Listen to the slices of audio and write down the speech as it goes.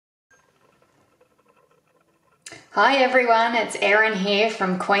Hi everyone, it's Erin here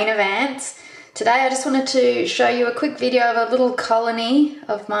from Queen of Ants. Today I just wanted to show you a quick video of a little colony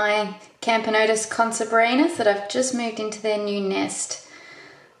of my Camponotus Consobrinus that I've just moved into their new nest.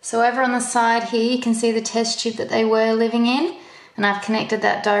 So over on the side here you can see the test tube that they were living in, and I've connected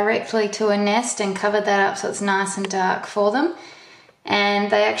that directly to a nest and covered that up so it's nice and dark for them.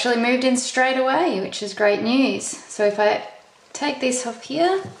 And they actually moved in straight away, which is great news. So if I take this off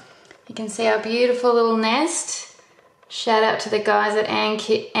here, you can see our beautiful little nest. Shout out to the guys at Ant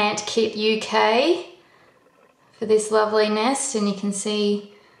Kit UK for this lovely nest, and you can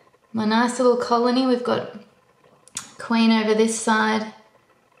see my nice little colony. We've got Queen over this side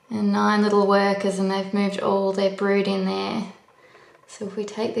and 9 little workers, and they've moved all their brood in there. So if we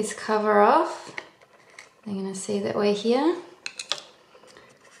take this cover off, they're going to see that we're here.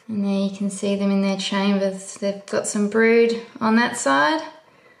 And there you can see them in their chambers. They've got some brood on that side,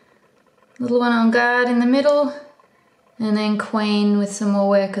 little one on guard in the middle, and then Queen with some more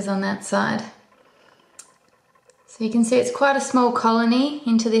workers on that side. So you can see it's quite a small colony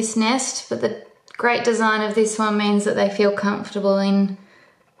into this nest, but the great design of this one means that they feel comfortable in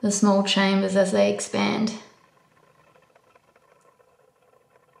the small chambers as they expand.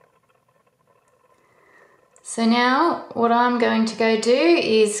 So now what I'm going to go do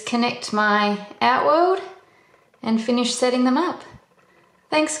is connect my outworld and finish setting them up.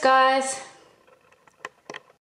 Thanks guys.